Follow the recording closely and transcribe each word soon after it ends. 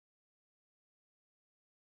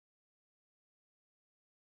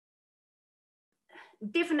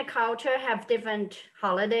different culture have different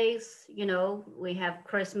holidays. You know, we have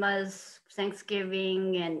Christmas,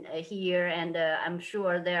 Thanksgiving, and here, and I'm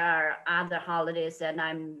sure there are other holidays that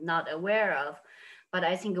I'm not aware of. But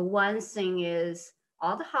I think one thing is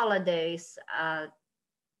all the holidays,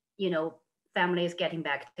 you know, families getting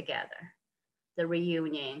back together, the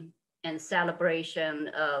reunion and celebration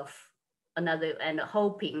of another, and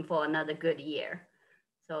hoping for another good year.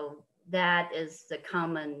 So that is the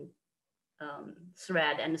common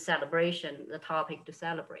thread and celebration, the topic to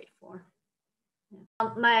celebrate for.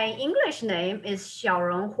 My English name is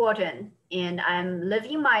Xiaorong Horton, and I'm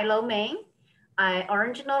living in Milo, Maine. I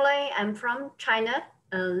originally am from China,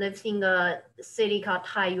 lives in a city called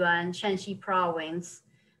Taiyuan, Shanxi province,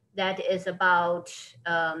 that is about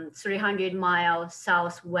 300 miles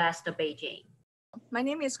southwest of Beijing. My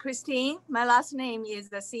name is Christine. My last name is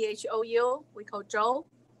the Chou. We call Zhou,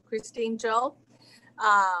 Christine Zhou.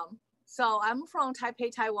 So I'm from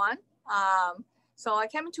Taipei, Taiwan. So I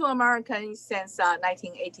came to America since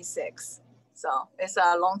 1986. So it's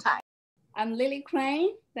a long time. I'm Lily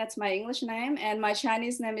Crane. That's my English name. And my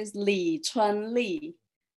Chinese name is Li Chun Li.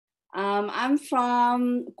 I'm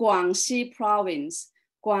from Guangxi province.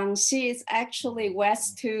 Guangxi is actually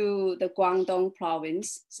west to the Guangdong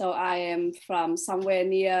province. So I am from somewhere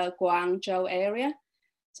near Guangzhou area.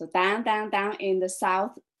 So down in the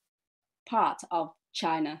south part of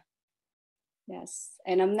China. Yes,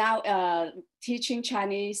 and I'm now teaching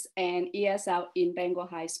Chinese and ESL in Bengal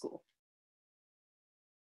High School.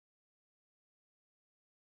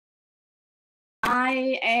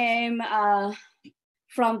 I am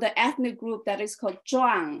from the ethnic group that is called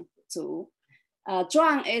Zhuang Zhu.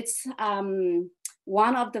 Zhuang is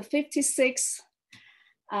one of the 56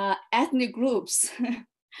 ethnic groups,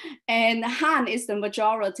 and Han is the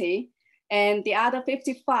majority, and the other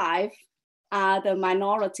 55 are the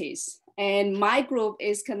minorities. And my group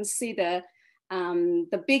is considered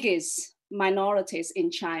the biggest minorities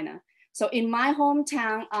in China. So in my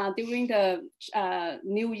hometown, during the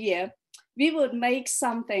New Year, we would make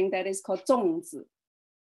something that is called 粽子,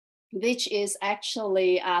 which is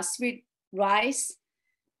actually sweet rice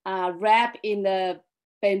wrapped in the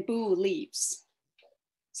bamboo leaves.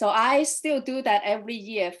 So I still do that every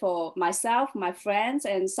year for myself, my friends,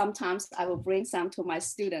 and sometimes I will bring some to my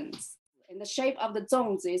students. And the shape of the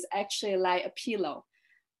粽子 is actually like a pillow.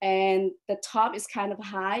 And the top is kind of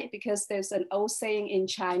high because there's an old saying in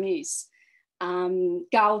Chinese,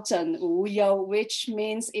 高枕无忧, which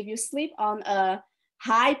means if you sleep on a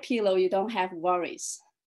high pillow, you don't have worries.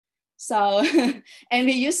 So, and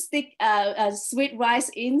we use sweet rice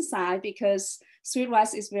inside because sweet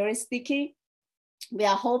rice is very sticky. We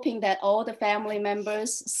are hoping that all the family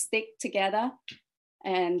members stick together,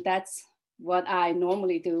 and that's what I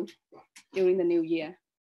normally do during the New Year.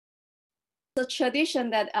 The tradition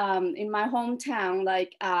that in my hometown,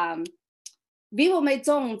 like we will make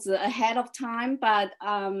粽子 ahead of time, but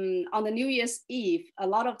on the New Year's Eve, a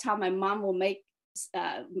lot of time my mom will make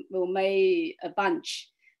a bunch,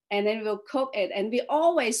 and then we'll cook it. And we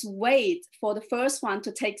always wait for the first one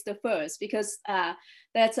to take the first, because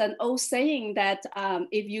that's an old saying that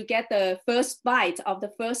if you get the first bite of the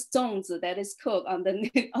first 粽子 that is cooked on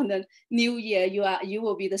the New Year, you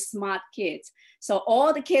will be the smart kid. So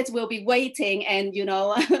all the kids will be waiting, and you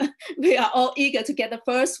know we are all eager to get the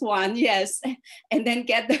first one, yes, and then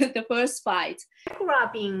get the first bite. I grew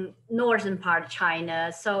up in northern part of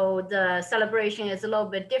China, so the celebration is a little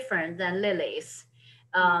bit different than Lily's.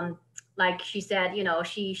 Like she said, you know,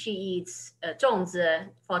 she eats 粽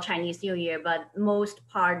子 for Chinese New Year, but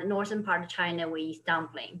northern part of China, we eat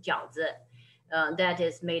dumpling, 饺子. That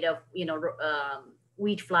is made of, you know,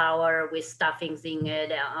 wheat flour with stuffings in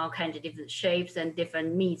it, and all kinds of different shapes and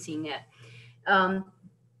different meats in it.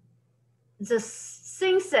 The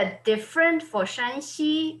things that different for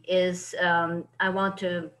Shanxi is I want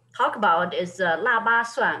to talk about is 腊八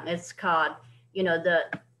蒜. It's called, you know,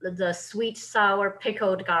 the sweet sour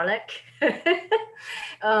pickled garlic.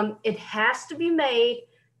 It has to be made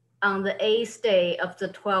on the 8th day of the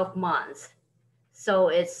 12th month. So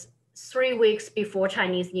it's 3 weeks before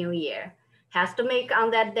Chinese New Year. Has to make on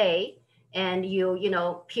that day. And you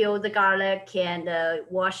know, peel the garlic and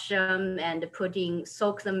wash them and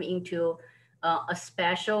soak them into a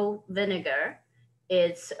special vinegar.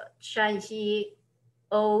 It's Shanxi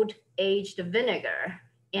old aged vinegar,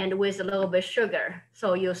 and with a little bit of sugar.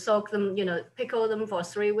 So you soak them, you know, pickle them for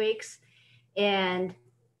 3 weeks. And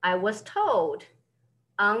I was told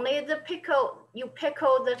only you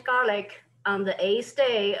pickle the garlic on the 8th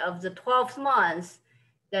day of the 12th month,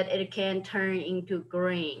 that it can turn into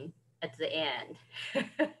green at the end.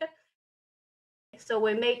 So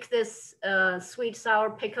we make this sweet sour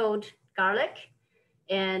pickled garlic.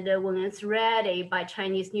 And when it's ready by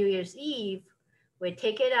Chinese New Year's Eve, we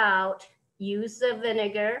take it out, use the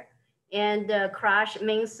vinegar and crush,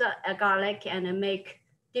 mince garlic and make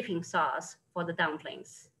dipping sauce for the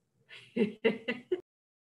dumplings.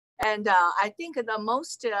 And I think the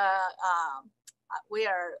most we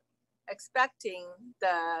are expecting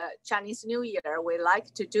the Chinese New Year we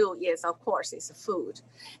like to do is, of course, is food.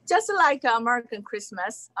 Just like American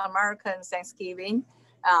Christmas, American Thanksgiving,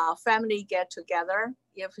 family get together.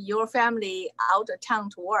 If your family out of town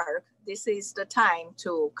to work, this is the time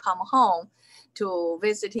to come home to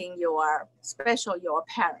visiting your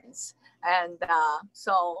parents. And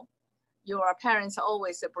so your parents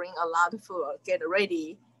always bring a lot of food, get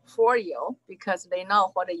ready for you because they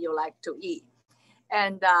know what you like to eat.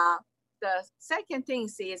 And the second thing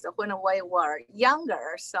is when we were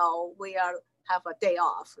younger, so we have a day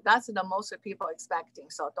off. That's the most people expecting,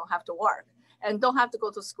 so don't have to work and don't have to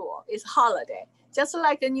go to school. It's holiday. Just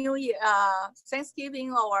like a New Year,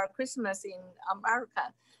 Thanksgiving or Christmas in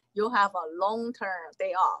America, you have a long-term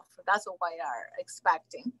day off. That's what we are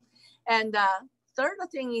expecting. And third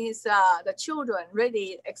thing is the children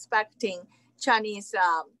really expecting Chinese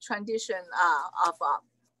tradition of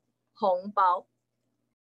Hong Bao.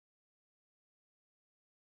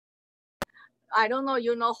 I don't know,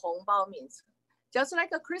 you know Hong Bao means. Just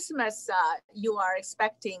like a Christmas, you are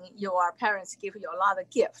expecting your parents give you a lot of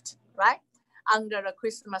gift, right? Under the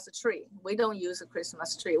Christmas tree. We don't use a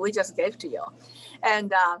Christmas tree, we just gave to you.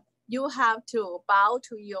 And you have to bow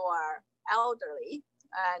to your elderly,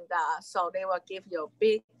 and so they will give you a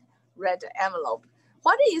big red envelope.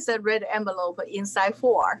 What is a red envelope inside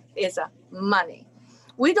for? Is money.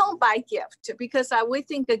 We don't buy gift because we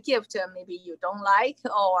think a gift maybe you don't like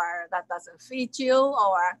or that doesn't fit you,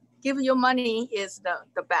 or give you money is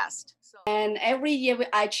the best. So. And every year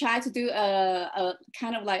I try to do a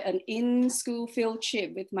kind of like an in-school field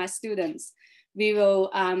trip with my students. We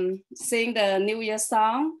will sing the New Year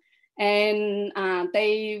song, and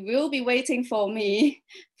they will be waiting for me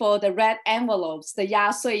for the red envelopes, the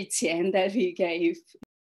压岁钱 that we gave.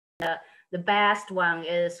 The best one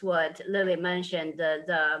is what Lily mentioned,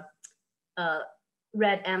 the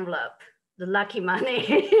red envelope, the lucky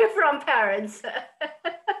money from parents.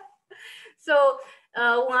 So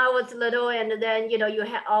when I was little, and then, you know, you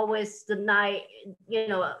had always the night, you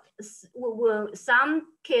know, some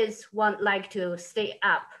kids like to stay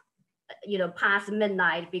up, you know, past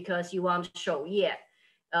midnight because you want to show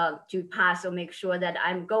to pass or make sure that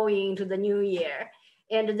I'm going to the new year.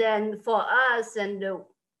 And then for us, and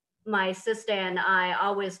my sister and I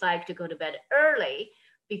always like to go to bed early,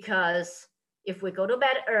 because if we go to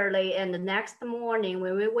bed early and the next morning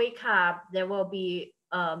when we wake up, there will be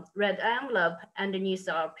a red envelope underneath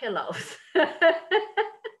our pillows.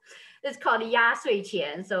 It's called 压岁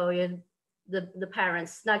钱. So the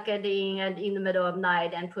parents snuck it in the middle of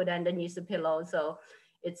night and put underneath the pillow. So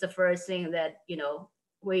it's the first thing that, you know,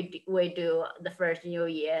 we do the first New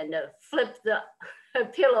Year, and flip the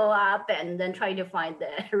pillow up and then try to find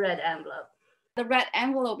the red envelope. The red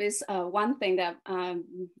envelope is one thing that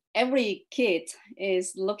every kid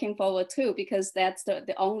is looking forward to, because that's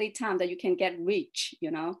the only time that you can get rich,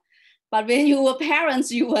 you know. But when you were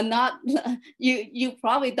parents, you were not, you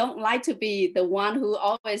probably don't like to be the one who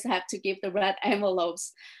always have to give the red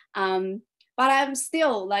envelopes. But I'm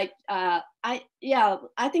still like, I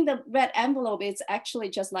think the red envelope is actually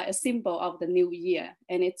just like a symbol of the new year.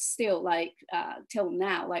 And it's still like, till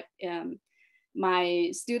now, like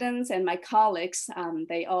my students and my colleagues,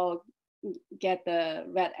 they all get the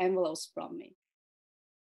red envelopes from me.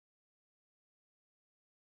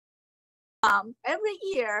 Every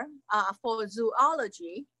year for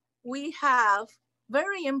zoology, we have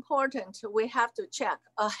very important, we have to check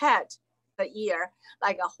ahead the year,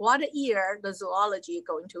 like what year the zoology is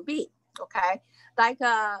going to be, okay? Like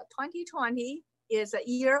 2020 is a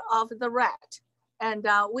year of the rat. And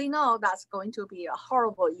we know that's going to be a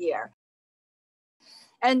horrible year.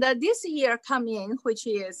 And this year coming, which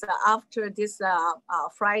is after this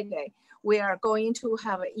Friday, we are going to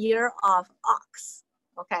have a year of ox.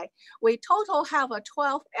 Okay, we total have a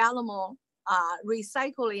 12 animal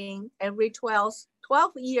recycling every 12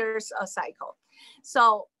 years a cycle.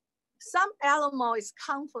 So some animal is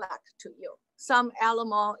conflict to you. Some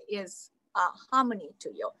animal is harmony to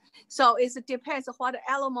you. So it depends on what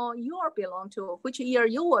animal you belong to, which year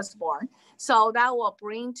you was born. So that will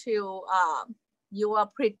bring to, you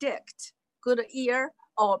will predict good year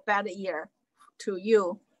or bad year to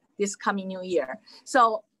you this coming new year.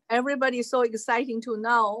 So everybody is so exciting to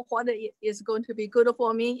know what is going to be good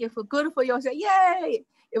for me. If good for you, say yay.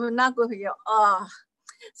 If not good for you,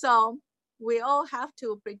 so we all have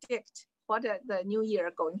to predict what the new year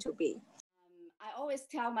is going to be. I always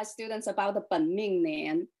tell my students about the 本命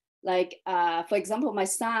年. Like, for example, my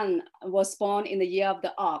son was born in the year of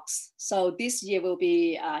the ox. So this year will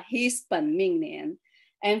be his 本命年.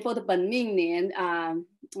 And for the 本命年,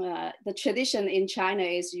 the tradition in China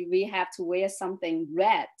is we have to wear something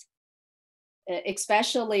red,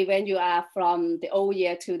 especially when you are from the old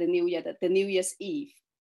year to the new year, the New Year's Eve.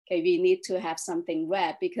 Okay, we need to have something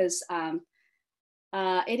red because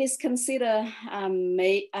it is considered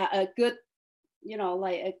a good,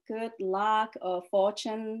 like a good luck or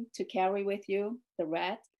fortune to carry with you, the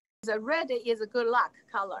red. The red is a good luck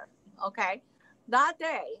color, okay? That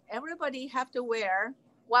day, everybody have to wear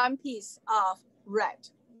one piece of red,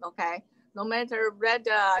 okay? No matter red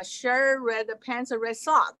shirt, red pants, red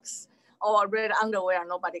socks, or red underwear,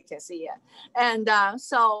 nobody can see it. And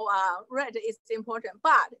so red is important,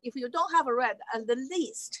 but if you don't have a red, at the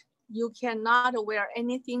least, you cannot wear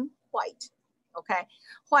anything white, okay?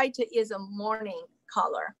 White is a mourning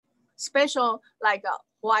color, special like a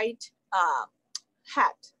white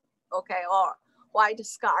hat, okay, or white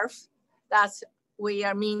scarf. That's we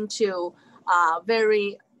are mean to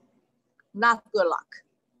very not good luck.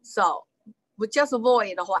 So we just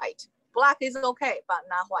avoid white. Black is okay, but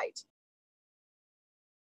not white.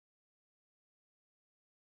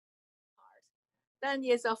 Then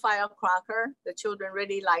is a firecracker. The children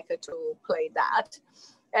really like to play that.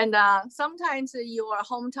 And sometimes your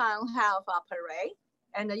hometown have a parade.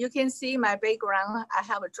 And you can see my background, I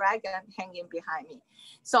have a dragon hanging behind me.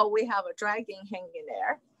 So we have a dragon hanging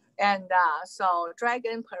there. And so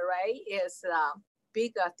dragon parade is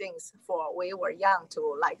bigger things for we were young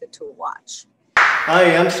to like to watch.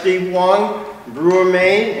 Hi, I'm Steve Wong, Brewer,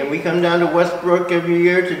 Maine, and we come down to Westbrook every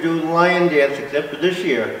year to do the lion dance, except for this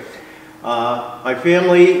year. My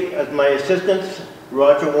family, as my assistants,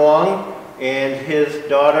 Roger Wong and his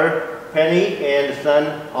daughter Penny and his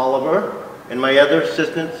son Oliver, and my other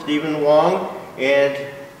assistant Stephen Wong and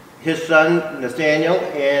his son Nathaniel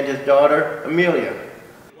and his daughter Amelia.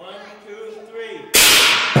 1, 2, 3.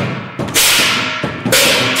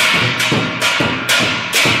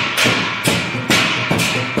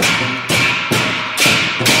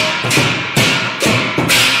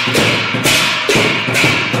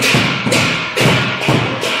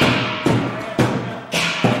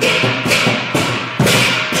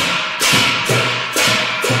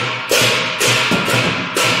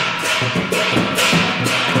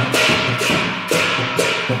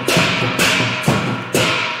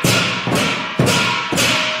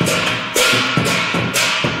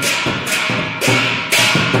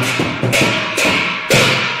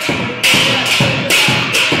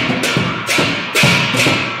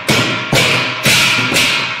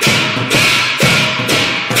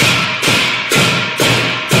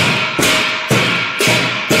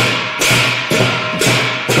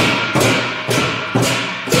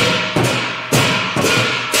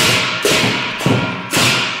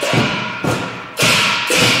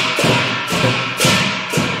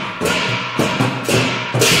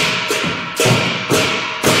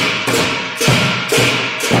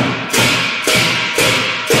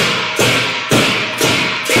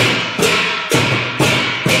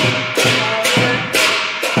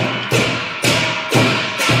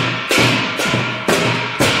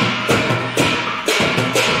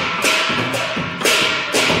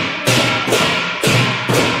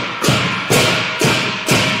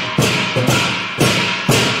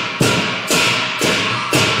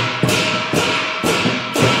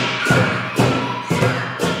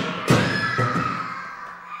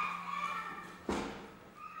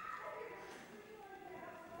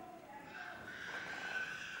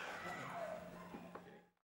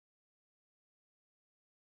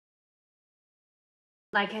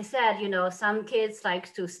 Like I said, some kids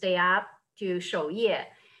like to stay up to 守夜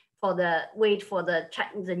wait for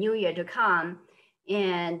the new year to come.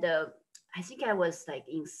 And I think I was like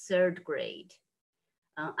in 3rd grade.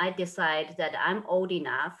 I decided that I'm old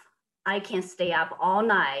enough. I can stay up all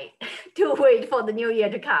night to wait for the new year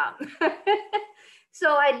to come.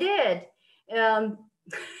 So I did.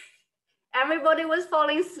 Everybody was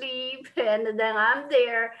falling asleep, and then I'm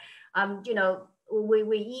there.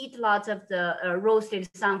 We eat lots of the roasted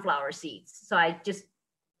sunflower seeds. So I just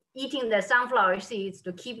eating the sunflower seeds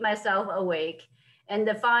to keep myself awake. And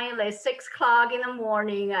then finally 6 o'clock in the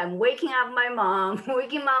morning, I'm waking up my mom,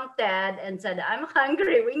 waking mom, dad, and said, I'm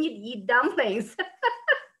hungry, we need to eat dumplings.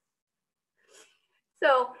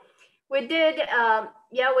 So we did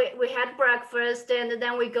yeah, we had breakfast and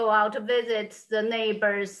then we go out to visit the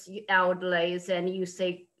neighbors' outlays and you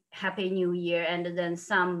say Happy New Year. And then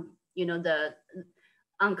some, you know, the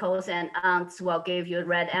uncles and aunts will give you a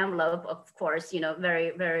red envelope, of course, you know,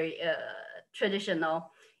 very, very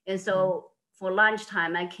traditional. And so for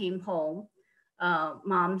lunchtime, I came home.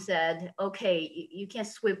 Mom said, okay, you can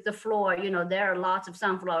sweep the floor. You know, there are lots of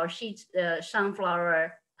sunflower sheets,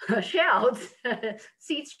 sunflower shells,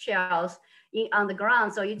 seed shells on the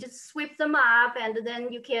ground. So you just sweep them up and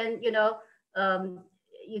then you can, you know,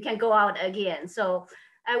 you can go out again. So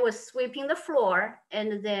I was sweeping the floor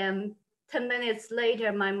and then 10 minutes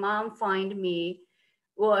later, my mom find me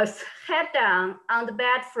was head down on the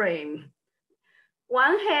bed frame.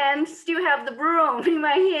 One hand still have the broom in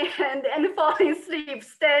my hand and falling asleep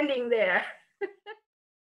standing there.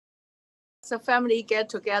 So family get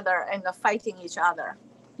together and fighting each other.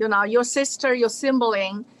 You know, your sister, your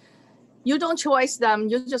sibling, you don't choose them,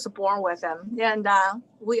 you're just born with them. And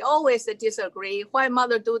we always disagree. Why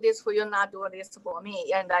mother do this for you, not do this for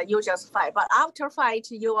me? And you just fight. But after fight,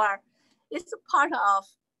 it's a part of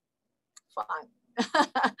fun.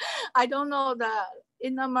 I don't know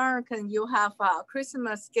in American, you have a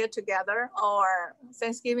Christmas get together or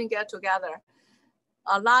Thanksgiving get together.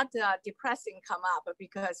 A lot depressing come up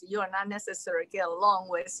because you are not necessarily get along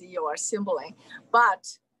with your sibling,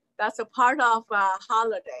 but that's a part of a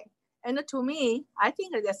holiday. And to me, I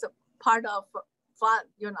think that's a part of fun,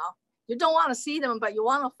 you know. You don't want to see them, but you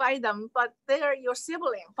want to fight them, but they're your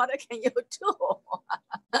sibling. What can you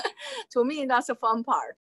do? To me, that's a fun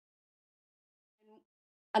part.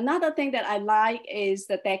 Another thing that I like is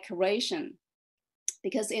the decoration.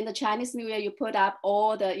 Because in the Chinese New Year, you put up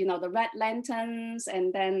all the, you know, the red lanterns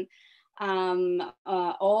and then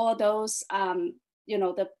all those, you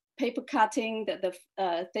know, the paper cutting,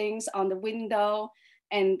 the things on the window,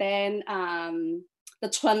 and then the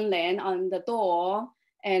chunlian on the door,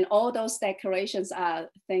 and all those decorations are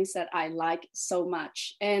things that I like so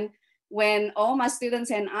much. And when all my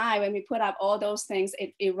students and I, when we put up all those things,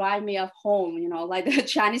 it reminds me of home, you know, like the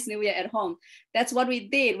Chinese New Year at home. That's what we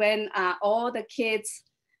did when all the kids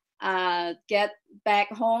get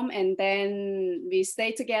back home, and then we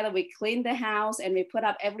stay together, we clean the house and we put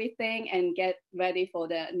up everything and get ready for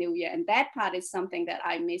the new year. And that part is something that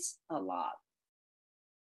I miss a lot.